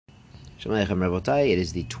Shalom Aleichem Rabotai. It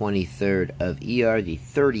is the 23rd of Iyar, the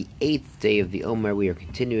 38th day of the Omer. We are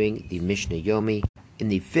continuing the Mishnah Yomi in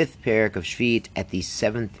the 5th parak of Shvit at the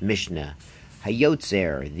 7th Mishnah.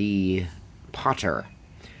 Hayotzer, the potter.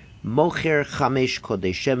 Mocher chamesh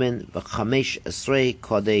kodei shemen v'chamesh esrei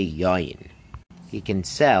kodei yayin. He can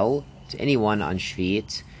sell to anyone on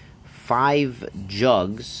Shvit 5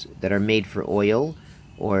 jugs that are made for oil,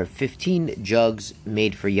 or 15 jugs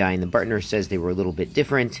made for yain. The Bartner says they were a little bit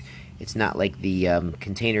different. It's not like the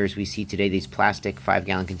containers we see today, these plastic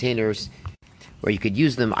 5-gallon containers, where you could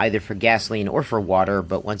use them either for gasoline or for water,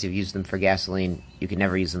 but once you've used them for gasoline, you can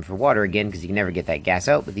never use them for water again because you can never get that gas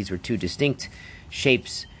out. But these were 2 distinct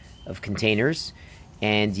shapes of containers,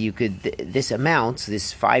 and you could, this amount,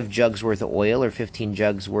 this 5 jugs worth of oil or 15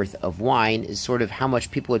 jugs worth of wine is sort of how much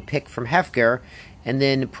people would pick from Hefker and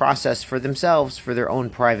then process for themselves for their own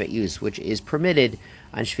private use, which is permitted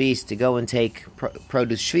on Shvis to go and take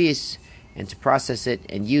produce Shvis and to process it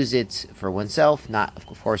and use it for oneself, not,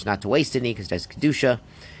 of course, not to waste any because that's Kedusha.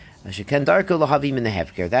 Sheken darko lahavim in the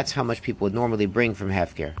Hefker. That's how much people would normally bring from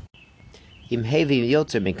Hefker. Im hevi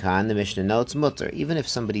yoter mikan, the Mishnah notes, mutter. Even if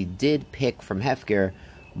somebody did pick from Hefker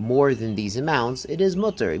more than these amounts, it is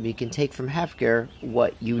mutter. You can take from Hefker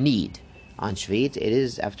what you need. On Shvit, it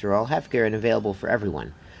is, after all, Hefker and available for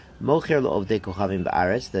everyone. Mocher lo'ovdei kochavim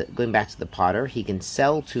ba'aretz, going back to the potter, he can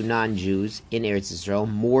sell to non-Jews in Eretz Yisrael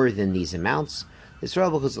more than these amounts.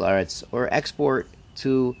 Yisrael b'chutz la'aretz, or export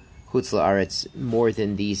to chutz la'aretz more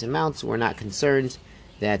than these amounts. We're not concerned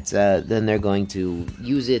that then they're going to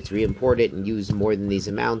use it, re-import it, and use more than these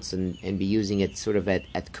amounts, and be using it sort of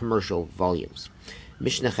at commercial volumes.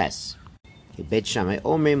 Mishnah Ches. Beit Shammai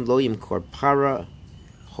omrim lo yimkor para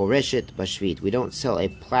choreshet b'shvit. We don't sell a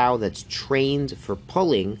plow that's trained for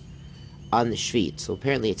pulling on the Shvit. So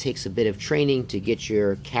apparently it takes a bit of training to get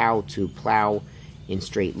your cow to plow in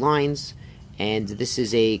straight lines, and this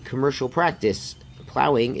is a commercial practice.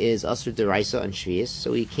 Plowing is asur deraisa on Shvius,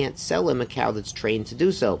 so you can't sell him a cow that's trained to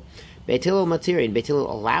do so. Beit Hillel matirin. Beit Hillel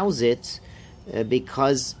allows it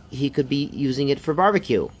because he could be using it for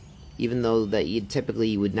barbecue, even though that you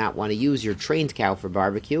typically would not want to use your trained cow for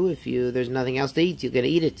barbecue. If there's nothing else to eat, you're going to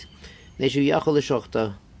eat it.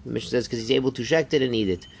 The Mishnah says because he's able to shecht it and eat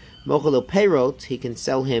it. Mochelo peirot, he can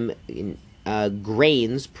sell him in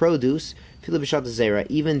grains, produce,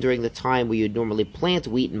 even during the time where you'd normally plant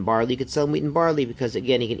wheat and barley. You could sell wheat and barley because,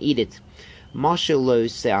 again, he can eat it. Mashelo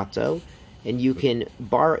seato, and you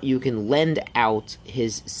can lend out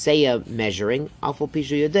his seah measuring. Alfo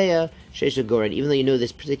pishu yodea shesha goren. Even though you know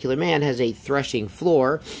this particular man has a threshing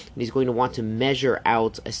floor, and he's going to want to measure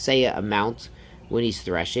out a seah amount when he's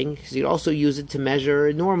threshing, because you'd also use it to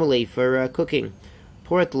measure normally for cooking.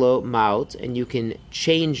 Poret lo maut, and you can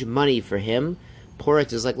change money for him.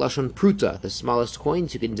 Poret is like lashon pruta, the smallest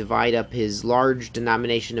coins. You can divide up his large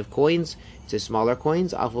denomination of coins to smaller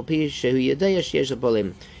coins. Alfo pi shehu yodea sheyesh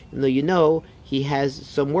bolim. Even though you know he has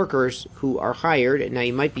some workers who are hired, and now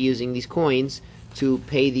you might be using these coins to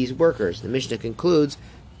pay these workers. The Mishnah concludes,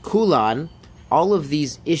 Kulan, all of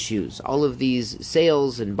these issues, all of these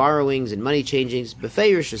sales and borrowings and money changings,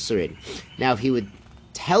 befeir shasurin. Now, if he would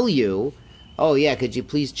tell you, oh yeah, could you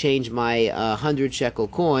please change my 100 shekel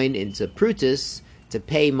coin into prutus to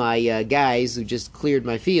pay my guys who just cleared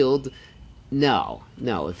my field? No.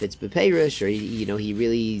 If it's bepeirish, or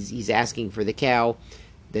he's asking for the cow,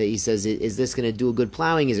 that he says, is this going to do a good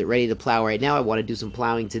plowing? Is it ready to plow right now? I want to do some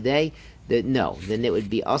plowing today. No, then it would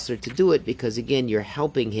be usher to do it because, again, you're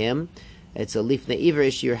helping him. It's a lifnei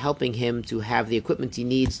ivrish. You're helping him to have the equipment he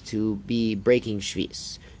needs to be breaking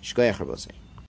shvis. Shkoyach Rabosai.